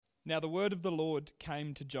Now the word of the Lord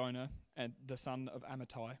came to Jonah, and the son of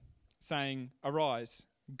Amittai, saying, "Arise,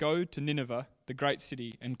 go to Nineveh, the great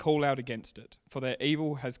city, and call out against it, for their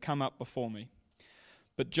evil has come up before me."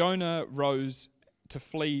 But Jonah rose to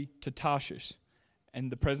flee to Tarshish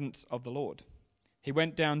and the presence of the Lord. He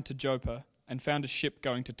went down to Joppa and found a ship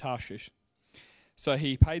going to Tarshish. So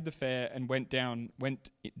he paid the fare and went down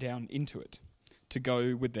into it to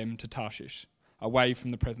go with them to Tarshish, away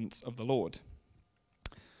from the presence of the Lord.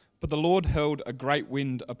 But the Lord hurled a great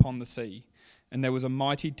wind upon the sea, and there was a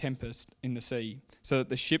mighty tempest in the sea, so that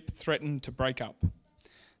the ship threatened to break up.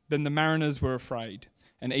 Then the mariners were afraid,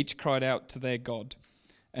 and each cried out to their God,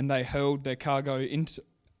 and they hurled the cargo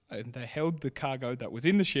that was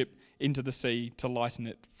in the ship into the sea to lighten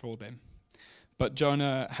it for them. But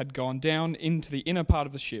Jonah had gone down into the inner part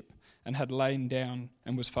of the ship and had lain down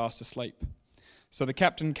and was fast asleep. So the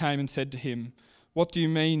captain came and said to him, "What do you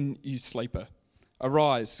mean, you sleeper?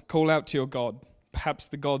 Arise, call out to your God. Perhaps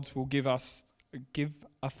the gods will give a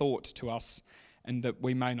thought to us, and that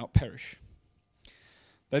we may not perish."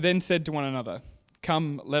 They then said to one another,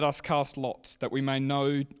 "Come, let us cast lots, that we may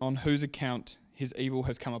know on whose account his evil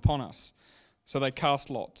has come upon us." So they cast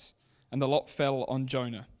lots, and the lot fell on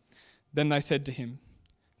Jonah. Then they said to him,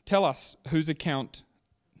 Tell us on whose account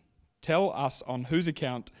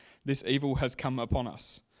this evil has come upon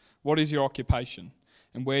us. What is your occupation,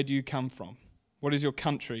 and where do you come from? What is your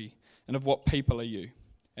country, and of what people are you?"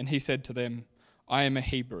 And he said to them, "I am a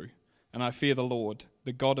Hebrew, and I fear the Lord,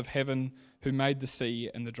 the God of heaven, who made the sea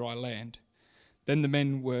and the dry land." Then the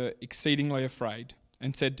men were exceedingly afraid,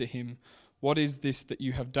 and said to him, "What is this that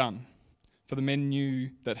you have done?" For the men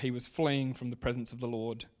knew that he was fleeing from the presence of the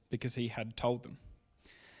Lord, because he had told them.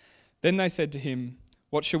 Then they said to him,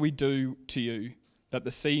 "What shall we do to you, that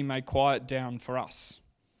the sea may quiet down for us?"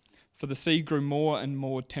 For the sea grew more and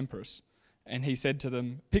more tempestuous. And he said to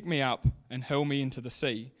them, "Pick me up and hurl me into the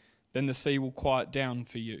sea, then the sea will quiet down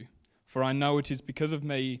for you. For I know it is because of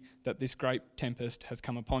me that this great tempest has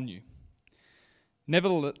come upon you."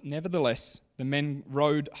 Nevertheless, the men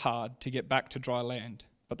rowed hard to get back to dry land,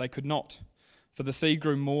 but they could not, for the sea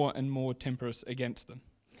grew more and more tempestuous against them.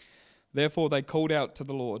 Therefore they called out to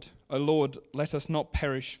the Lord, "O Lord, let us not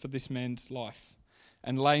perish for this man's life,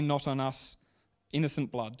 and lay not on us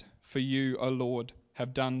innocent blood, for you, O Lord,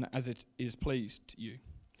 have done as it is pleased you."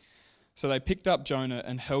 So they picked up Jonah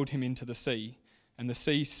and hurled him into the sea, and the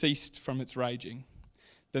sea ceased from its raging.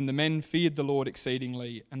 Then the men feared the Lord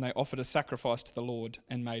exceedingly, and they offered a sacrifice to the Lord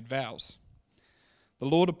and made vows. The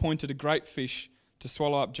Lord appointed a great fish to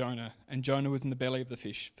swallow up Jonah, and Jonah was in the belly of the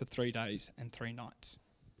fish for 3 days and 3 nights.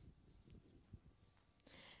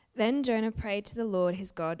 Then Jonah prayed to the Lord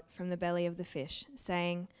his God from the belly of the fish,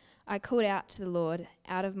 saying, "I called out to the Lord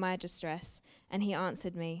out of my distress, and he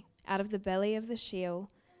answered me. Out of the belly of the Sheol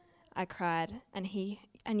I cried, and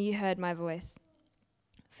you heard my voice.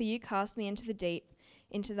 For you cast me into the deep,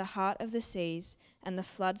 into the heart of the seas, and the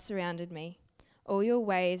flood surrounded me. All your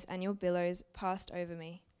waves and your billows passed over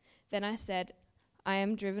me. Then I said, I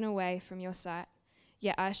am driven away from your sight,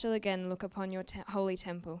 yet I shall again look upon your holy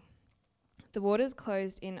temple. The waters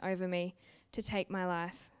closed in over me to take my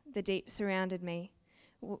life. The deep surrounded me.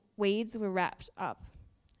 Weeds were wrapped about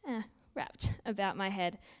my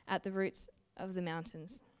head at the roots of the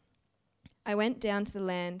mountains. I went down to the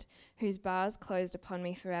land whose bars closed upon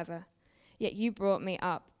me forever. Yet you brought me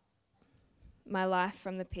up, my life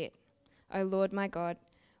from the pit. O Lord my God,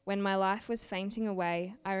 when my life was fainting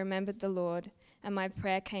away, I remembered the Lord, and my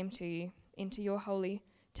prayer came to you, into your holy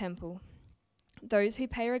temple. Those who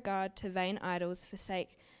pay regard to vain idols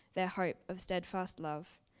forsake their hope of steadfast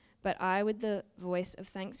love. But I, with the voice of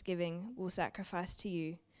thanksgiving, will sacrifice to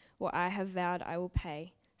you. What I have vowed I will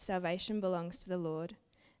pay. Salvation belongs to the Lord.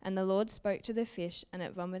 And the Lord spoke to the fish, and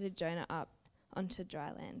it vomited Jonah up onto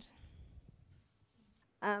dry land.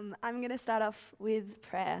 I'm going to start off with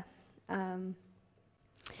prayer.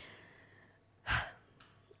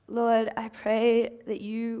 Lord, I pray that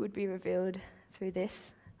you would be revealed through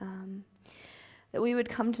this, that we would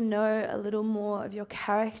come to know a little more of your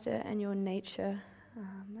character and your nature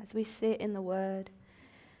as we sit in the Word.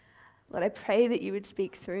 Lord, I pray that you would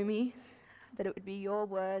speak through me, that it would be your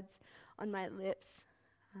words on my lips.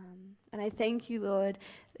 And I thank you, Lord,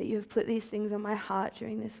 that you have put these things on my heart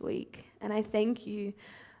during this week. And I thank you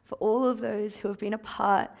for all of those who have been a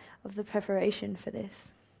part of the preparation for this.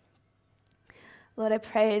 Lord, I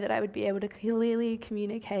pray that I would be able to clearly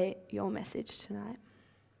communicate your message tonight.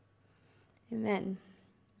 Amen.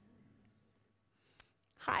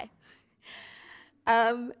 Hi.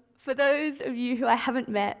 For those of you who I haven't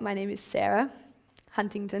met, my name is Sarah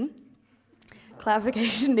Huntington.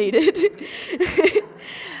 Clarification needed.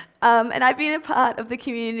 And I've been a part of the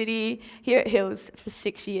community here at Hills for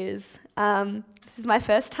 6 years. This is my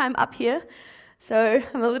first time up here, so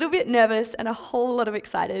I'm a little bit nervous and a whole lot of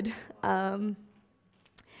excited. And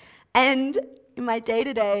in my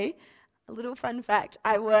day-to-day, a little fun fact,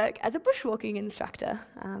 I work as a bushwalking instructor.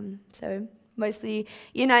 So mostly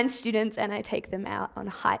Year 9 students, and I take them out on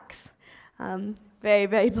hikes. Very,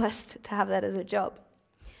 very blessed to have that as a job.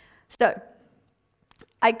 So,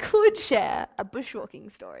 I could share a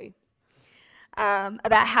bushwalking story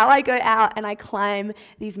about how I go out and I climb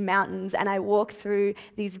these mountains and I walk through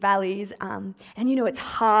these valleys. And it's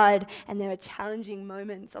hard and there are challenging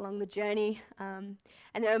moments along the journey. And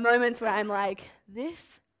there are moments where I'm like,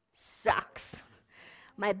 this sucks.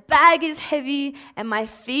 My bag is heavy and my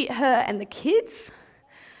feet hurt, and the kids,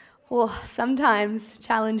 sometimes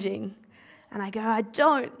challenging. And I go, I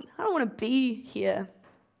don't want to be here.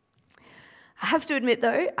 I have to admit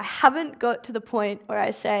though, I haven't got to the point where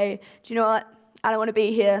I say, do you know what? I don't want to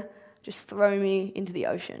be here. Just throw me into the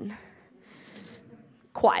ocean.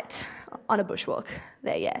 Quite on a bushwalk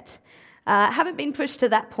there yet. I haven't been pushed to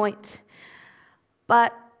that point,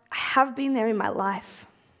 but I have been there in my life.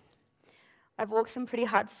 I've walked some pretty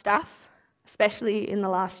hard stuff, especially in the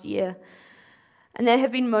last year. And there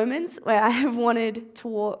have been moments where I have wanted to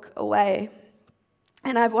walk away.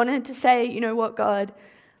 And I've wanted to say, you know what, God,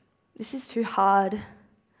 this is too hard.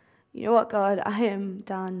 You know what, God, I am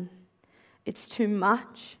done. It's too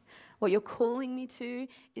much. What you're calling me to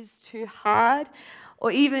is too hard.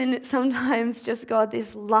 Or even sometimes just, God,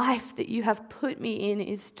 this life that you have put me in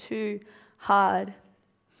is too hard.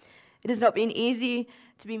 It has not been easy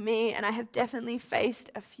to be me, and I have definitely faced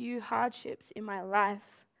a few hardships in my life.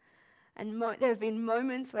 And there have been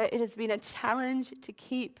moments where it has been a challenge to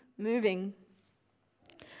keep moving.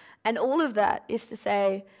 And all of that is to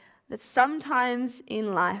say that sometimes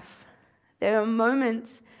in life, there are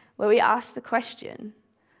moments where we ask the question,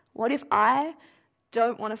 what if I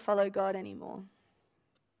don't want to follow God anymore?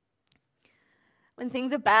 When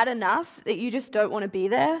things are bad enough that you just don't want to be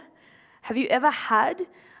there, have you ever had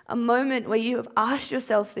a moment where you have asked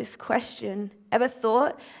yourself this question? Ever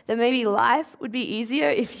thought that maybe life would be easier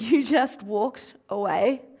if you just walked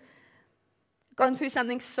away? Gone through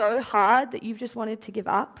something so hard that you've just wanted to give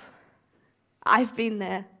up? I've been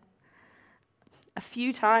there. A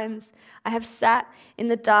few times I have sat in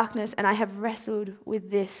the darkness and I have wrestled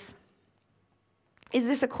with this. Is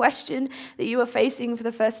this a question that you are facing for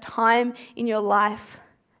the first time in your life?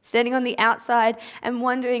 Standing on the outside and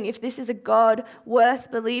wondering if this is a God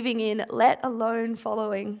worth believing in, let alone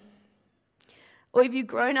following. Or have you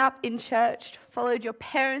grown up in church, followed your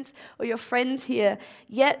parents or your friends here,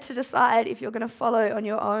 yet to decide if you're going to follow on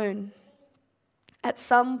your own? At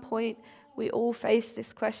some point, we all face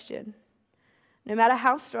this question. No matter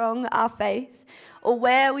how strong our faith or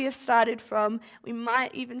where we have started from, we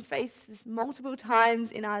might even face this multiple times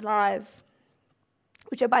in our lives,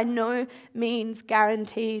 which are by no means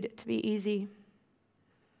guaranteed to be easy.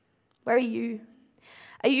 Where are you?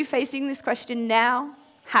 Are you facing this question now?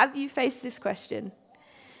 Have you faced this question?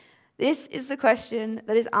 This is the question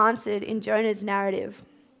that is answered in Jonah's narrative.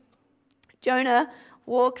 Jonah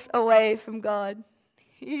walks away from God.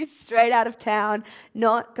 He's straight out of town,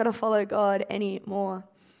 not going to follow God anymore.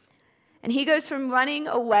 And he goes from running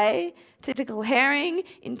away to declaring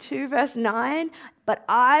in 2 verse 9, but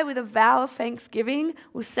I, with a vow of thanksgiving,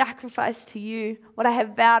 will sacrifice to you. What I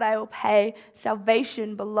have vowed I will pay.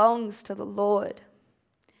 Salvation belongs to the Lord.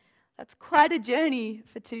 That's quite a journey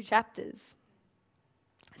for 2 chapters.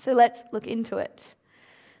 So let's look into it.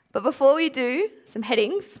 But before we do, some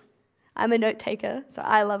headings. I'm a note taker, so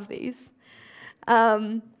I love these.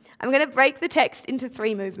 I'm going to break the text into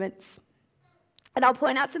 3 movements. And I'll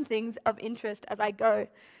point out some things of interest as I go.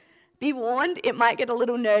 Be warned, it might get a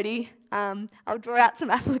little nerdy. I'll draw out some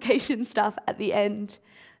application stuff at the end.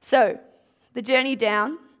 So, the journey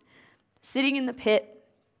down, sitting in the pit,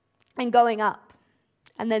 and going up,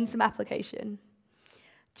 and then some application.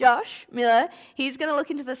 Josh Miller, he's going to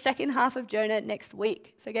look into the second half of Jonah next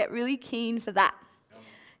week, so get really keen for that.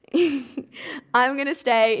 I'm going to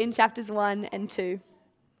stay in chapters 1 and 2.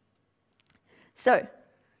 So,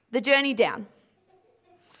 the journey down.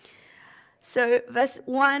 So, verse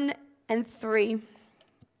 1 and 3.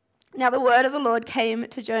 Now the word of the Lord came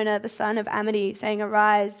to Jonah, the son of Amittai, saying,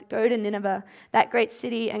 Arise, go to Nineveh, that great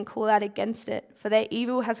city, and call out against it, for their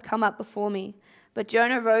evil has come up before me. But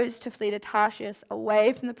Jonah rose to flee to Tarshish,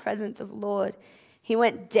 away from the presence of the Lord. He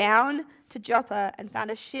went down to Joppa and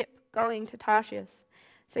found a ship going to Tarshish.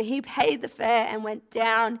 So he paid the fare and went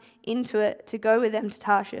down into it to go with them to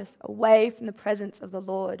Tarshish, away from the presence of the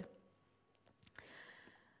Lord.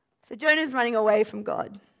 So Jonah's running away from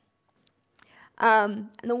God. And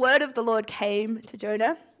the word of the Lord came to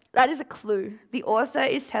Jonah. That is a clue. The author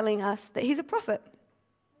is telling us that he's a prophet.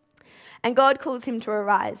 And God calls him to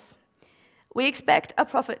arise. We expect a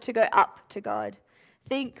prophet to go up to God.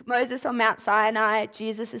 Think Moses on Mount Sinai,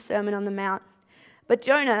 Jesus' Sermon on the Mount. But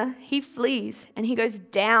Jonah, he flees and he goes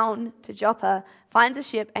down to Joppa, finds a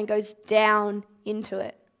ship and goes down into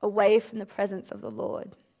it, away from the presence of the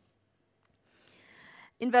Lord.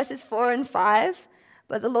 In verses 4 and 5,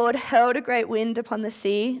 but the Lord hurled a great wind upon the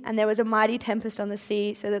sea, and there was a mighty tempest on the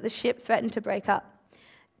sea, so that the ship threatened to break up.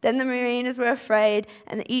 Then the mariners were afraid,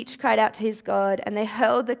 and each cried out to his God, and they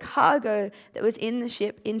hurled the cargo that was in the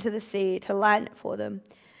ship into the sea to lighten it for them.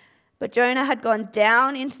 But Jonah had gone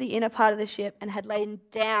down into the inner part of the ship and had lain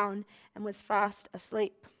down and was fast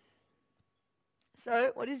asleep.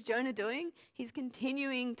 So what is Jonah doing? He's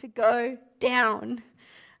continuing to go down.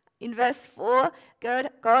 In verse 4,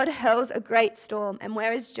 God hurls a great storm. And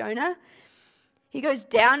where is Jonah? He goes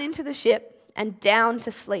down into the ship and down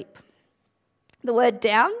to sleep. The word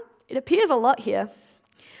down, it appears a lot here.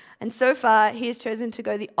 And so far, he has chosen to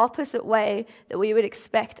go the opposite way that we would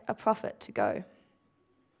expect a prophet to go.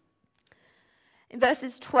 In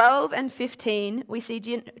verses 12 and 15, we see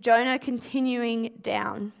Jonah continuing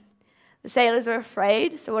down. The sailors are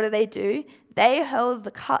afraid, so what do? They hurl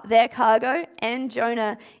their cargo and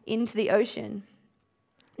Jonah into the ocean.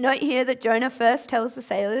 Note here that Jonah first tells the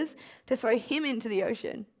sailors to throw him into the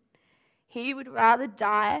ocean. He would rather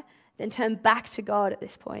die than turn back to God at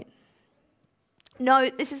this point.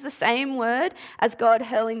 Note, this is the same word as God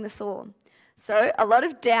hurling the storm. So a lot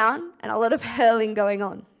of down and a lot of hurling going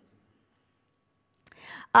on.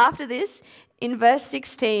 After this, in verse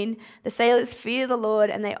 16, the sailors fear the Lord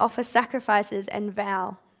and they offer sacrifices and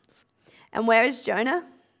vows. And where is Jonah?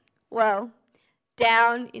 Well,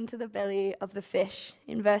 down into the belly of the fish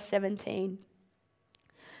in verse 17.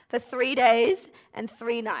 For 3 days and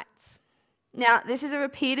 3 nights. Now, this is a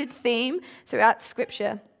repeated theme throughout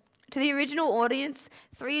Scripture. To the original audience,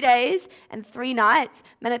 3 days and 3 nights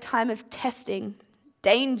meant a time of testing,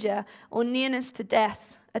 danger, or nearness to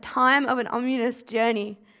death, a time of an ominous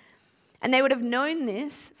journey. And they would have known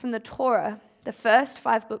this from the Torah, the first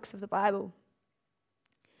 5 books of the Bible.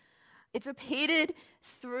 It's repeated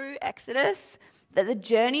through Exodus that the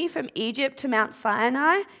journey from Egypt to Mount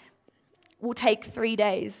Sinai will take 3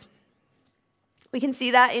 days. We can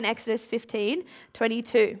see that in Exodus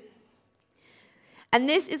 15:22. And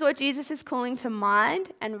this is what Jesus is calling to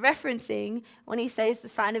mind and referencing when he says the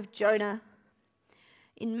sign of Jonah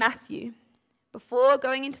in Matthew, before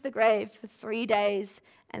going into the grave for 3 days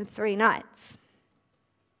and 3 nights.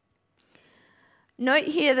 Note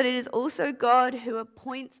here that it is also God who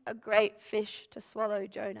appoints a great fish to swallow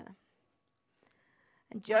Jonah.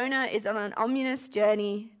 And Jonah is on an ominous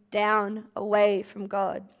journey down away from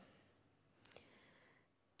God.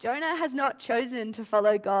 Jonah has not chosen to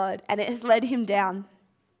follow God, and it has led him down.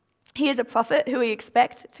 He is a prophet who we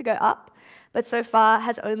expect to go up, but so far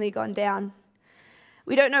has only gone down.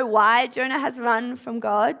 We don't know why Jonah has run from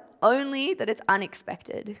God, only that it's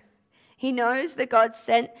unexpected. He knows that God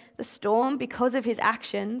sent the storm because of his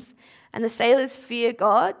actions, and the sailors fear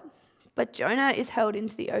God, but Jonah is hurled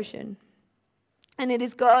into the ocean. And it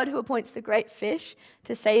is God who appoints the great fish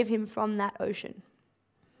to save him from that ocean.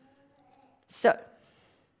 So,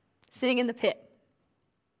 sitting in the pit.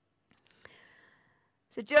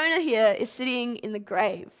 So Jonah here is sitting in the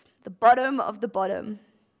grave, the bottom of the bottom.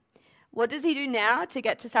 What does he do now to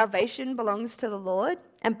get to salvation belongs to the Lord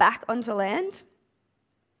and back onto land?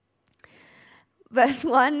 Verse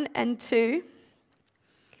 1 and 2.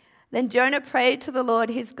 Then Jonah prayed to the Lord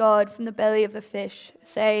his God from the belly of the fish,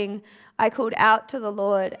 saying, I called out to the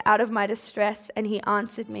Lord out of my distress, and he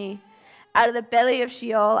answered me. Out of the belly of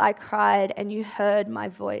Sheol I cried, and you heard my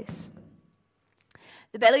voice.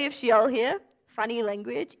 The belly of Sheol here, funny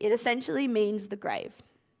language, it essentially means the grave.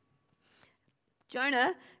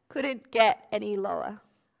 Jonah couldn't get any lower.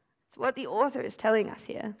 It's what the author is telling us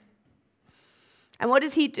here. And what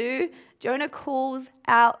does he do? Jonah calls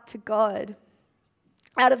out to God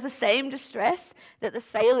out of the same distress that the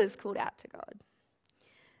sailors called out to God.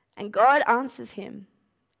 And God answers him,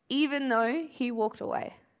 even though he walked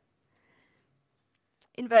away.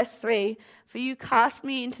 In verse 3, for you cast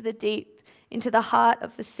me into the deep, into the heart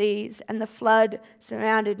of the seas, and the flood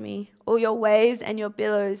surrounded me. All your waves and your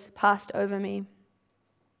billows passed over me.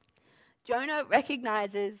 Jonah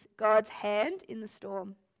recognizes God's hand in the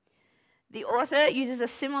storm. The author uses a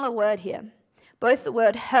similar word here. Both the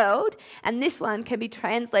word hurled and this one can be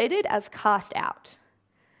translated as cast out.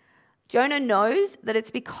 Jonah knows that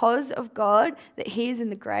it's because of God that he is in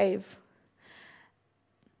the grave.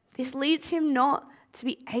 This leads him not to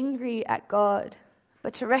be angry at God,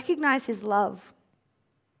 but to recognize his love.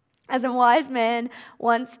 As a wise man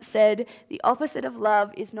once said, the opposite of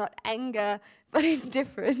love is not anger, but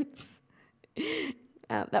indifference.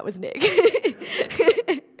 That was Nick.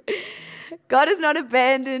 God has not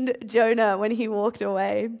abandoned Jonah when he walked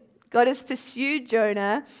away. God has pursued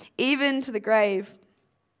Jonah even to the grave.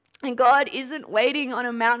 And God isn't waiting on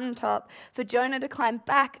a mountaintop for Jonah to climb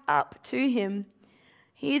back up to him.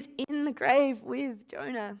 He is in the grave with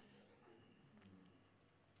Jonah.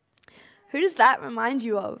 Who does that remind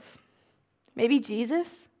you of? Maybe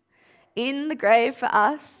Jesus in the grave for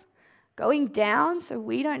us, going down so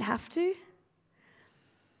we don't have to?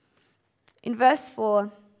 In verse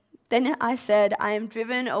 4, then I said, I am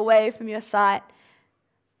driven away from your sight,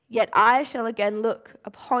 yet I shall again look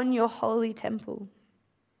upon your holy temple.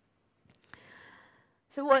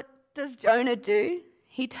 So what does Jonah do?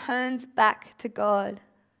 He turns back to God.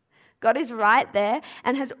 God is right there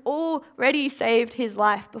and has already saved his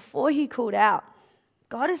life before he called out.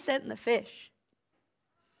 God has sent the fish.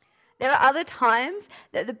 There are other times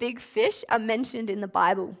that the big fish are mentioned in the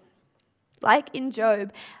Bible. Like in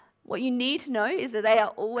Job, what you need to know is that they are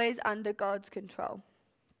always under God's control.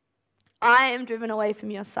 I am driven away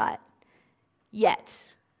from your sight, yet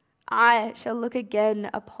I shall look again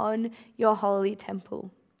upon your holy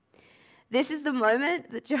temple. This is the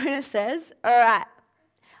moment that Jonah says, all right,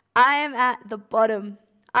 I am at the bottom.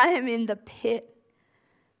 I am in the pit.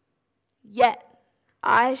 Yet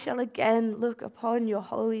I shall again look upon your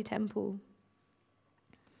holy temple.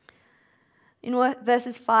 In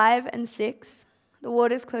verses 5 and 6, the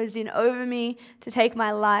waters closed in over me to take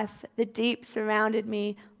my life. The deep surrounded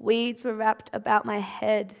me. Weeds were wrapped about my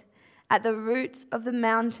head. At the roots of the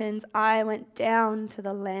mountains, I went down to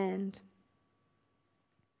the land.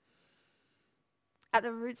 At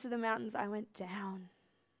the roots of the mountains, I went down.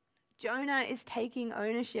 Jonah is taking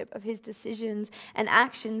ownership of his decisions and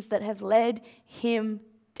actions that have led him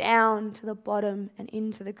down to the bottom and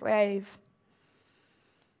into the grave.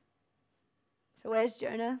 So where's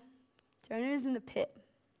Jonah? Jonah is in the pit.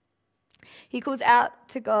 He calls out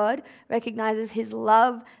to God, recognizes his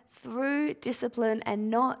love through discipline and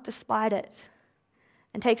not despite it,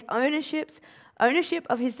 and takes ownership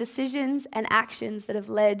of his decisions and actions that have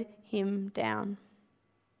led him down.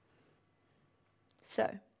 So,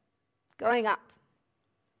 going up.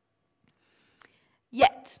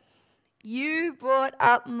 Yet, you brought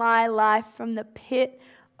up my life from the pit,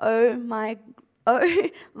 O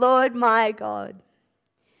Lord my God.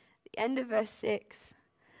 The end of verse 6.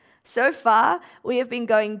 So far, we have been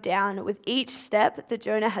going down with each step that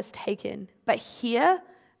Jonah has taken. But here,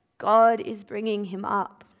 God is bringing him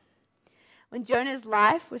up. When Jonah's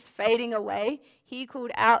life was fading away, he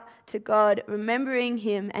called out to God, remembering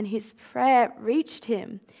him, and his prayer reached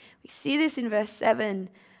him. We see this in verse 7.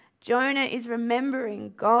 Jonah is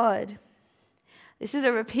remembering God. This is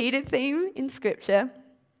a repeated theme in Scripture.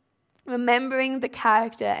 Remembering the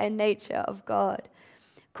character and nature of God.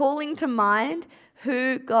 Calling to mind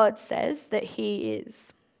who God says that he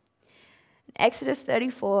is. In Exodus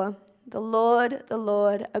 34, the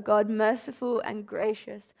Lord, a God merciful and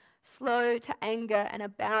gracious, slow to anger and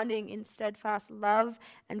abounding in steadfast love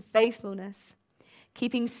and faithfulness,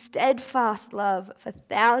 keeping steadfast love for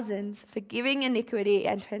thousands, forgiving iniquity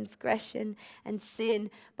and transgression and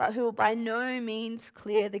sin, but who will by no means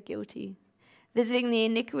clear the guilty, visiting the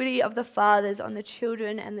iniquity of the fathers on the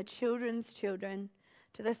children and the children's children,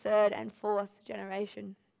 to the third and fourth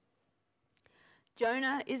generation.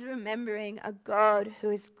 Jonah is remembering a God who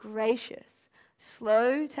is gracious,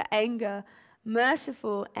 slow to anger,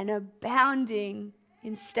 merciful, and abounding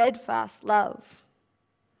in steadfast love.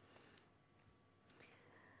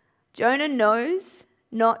 Jonah knows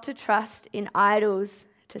not to trust in idols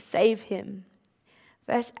to save him.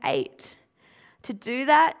 Verse 8, to do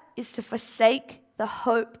that is to forsake the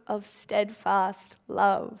hope of steadfast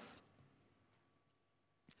love.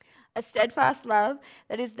 A steadfast love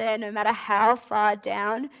that is there no matter how far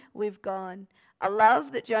down we've gone. A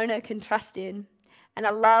love that Jonah can trust in, and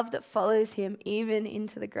a love that follows him even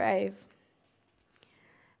into the grave.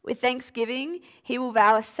 With thanksgiving, he will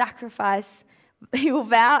vow and sacrifice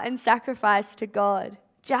to God,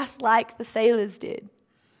 just like the sailors did.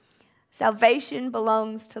 Salvation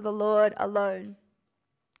belongs to the Lord alone.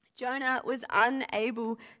 Jonah was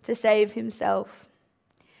unable to save himself.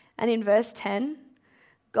 And in verse 10,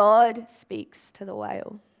 God speaks to the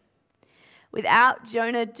whale. Without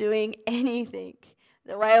Jonah doing anything,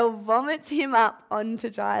 the whale vomits him up onto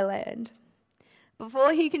dry land.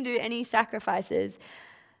 Before he can do any sacrifices,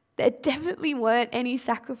 there definitely weren't any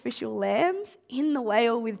sacrificial lambs in the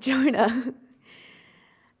whale with Jonah.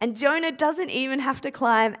 And Jonah doesn't even have to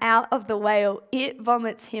climb out of the whale. It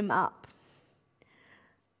vomits him up.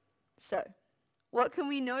 So, what can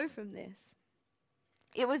we know from this?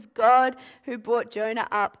 It was God who brought Jonah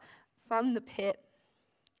up from the pit.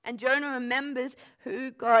 And Jonah remembers who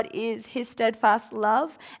God is, his steadfast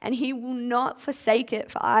love, and he will not forsake it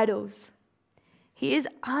for idols. He is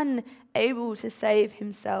unable to save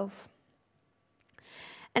himself.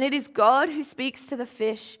 And it is God who speaks to the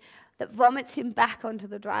fish that vomits him back onto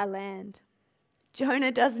the dry land.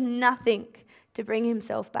 Jonah does nothing to bring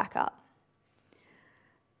himself back up.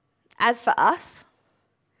 As for us,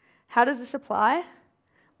 how does this apply?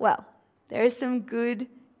 Well, there is some good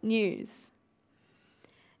news.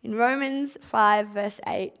 In Romans 5 verse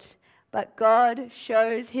 8, but God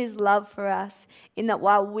shows his love for us in that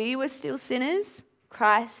while we were still sinners,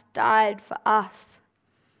 Christ died for us.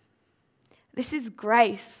 This is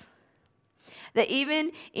grace. That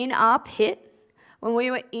even in our pit, when we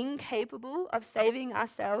were incapable of saving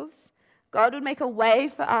ourselves, God would make a way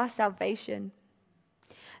for our salvation.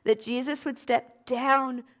 That Jesus would step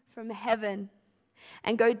down from heaven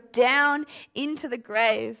and go down into the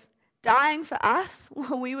grave, dying for us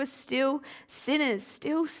while we were still sinners,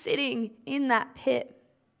 still sitting in that pit,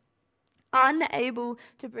 unable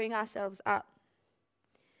to bring ourselves up.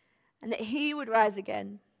 And that he would rise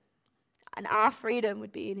again, and our freedom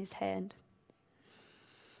would be in his hand.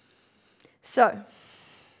 So,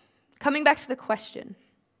 coming back to the question,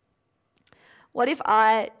 what if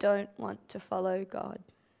I don't want to follow God?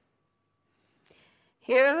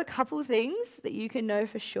 Here are a couple things that you can know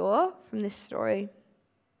for sure from this story.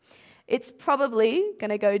 It's probably going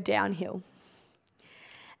to go downhill.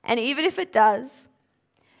 And even if it does,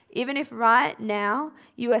 even if right now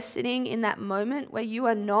you are sitting in that moment where you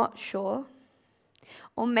are not sure,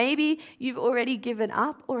 or maybe you've already given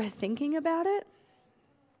up or are thinking about it,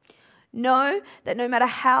 know that no matter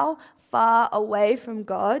how far away from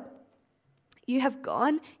God you have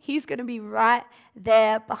gone, he's going to be right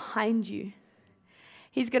there behind you.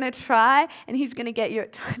 He's going to try and he's going to get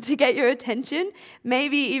your attention,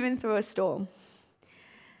 maybe even through a storm.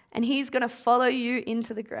 And he's going to follow you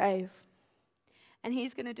into the grave. And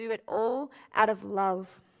he's going to do it all out of love.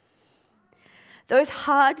 Those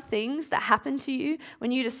hard things that happen to you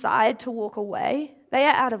when you decide to walk away, they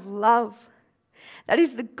are out of love. That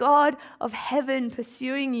is the God of heaven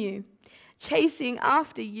pursuing you, chasing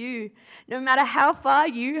after you. No matter how far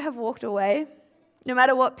you have walked away, no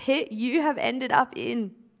matter what pit you have ended up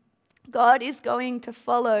in, God is going to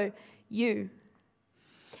follow you.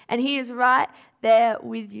 And he is right there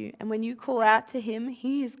with you. And when you call out to him,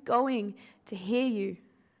 he is going to hear you.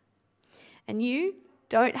 And you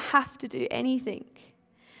don't have to do anything.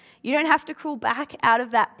 You don't have to crawl back out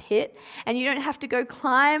of that pit, and you don't have to go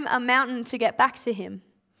climb a mountain to get back to him.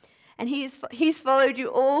 And he's followed you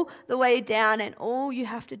all the way down, and all you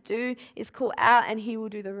have to do is call out and he will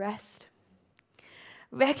do the rest.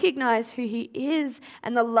 Recognize who he is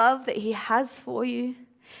and the love that he has for you,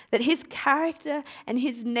 that his character and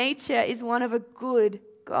his nature is one of a good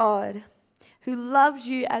God who loves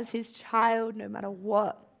you as his child no matter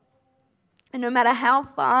what. And no matter how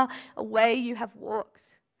far away you have walked,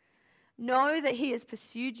 know that he has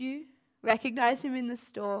pursued you. Recognize him in the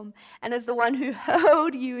storm and as the one who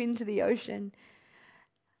hurled you into the ocean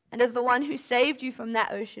and as the one who saved you from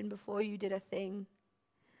that ocean before you did a thing.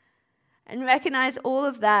 And recognize all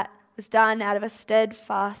of that was done out of a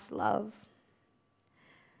steadfast love.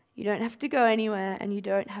 You don't have to go anywhere and you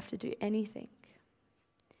don't have to do anything.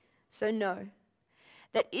 So know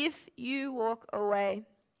that if you walk away,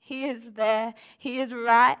 he is there, he is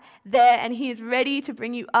right there, and he is ready to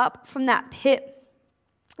bring you up from that pit.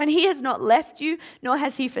 And he has not left you, nor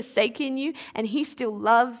has he forsaken you, and he still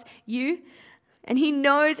loves you. And he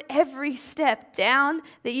knows every step down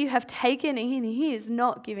that you have taken, and he is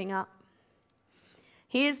not giving up.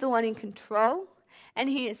 He is the one in control, and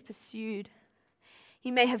he is pursued. He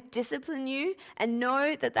may have disciplined you, and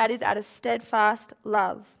know that that is out of steadfast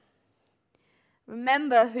love.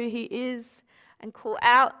 Remember who he is, and call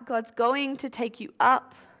out, God's going to take you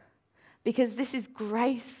up, because this is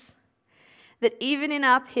grace. That even in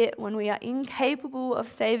our pit, when we are incapable of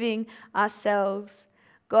saving ourselves,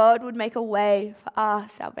 God would make a way for our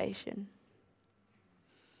salvation.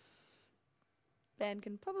 Ben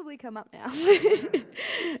can probably come up now.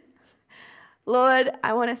 Lord,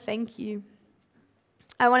 I want to thank you.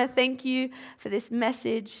 I want to thank you for this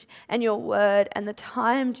message and your word and the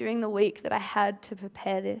time during the week that I had to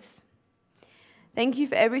prepare this. Thank you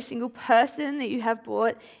for every single person that you have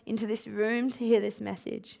brought into this room to hear this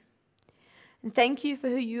message. And thank you for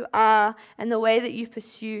who you are and the way that you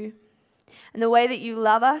pursue. and the way that you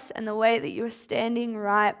love us, and the way that you are standing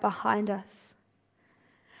right behind us.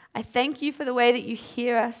 I thank you for the way that you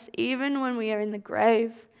hear us even when we are in the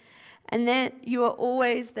grave, and that you are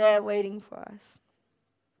always there waiting for us.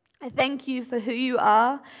 I thank you for who you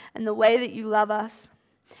are and the way that you love us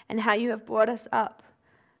and how you have brought us up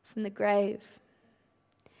from the grave,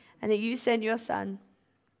 and that you sent your Son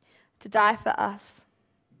to die for us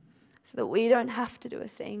so that we don't have to do a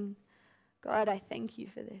thing. God, I thank you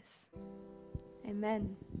for this.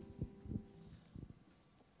 Amen.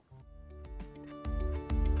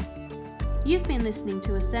 You've been listening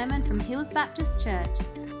to a sermon from Hills Baptist Church.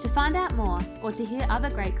 To find out more or to hear other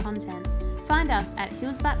great content, find us at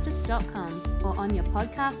hillsbaptist.com or on your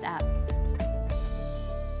podcast app.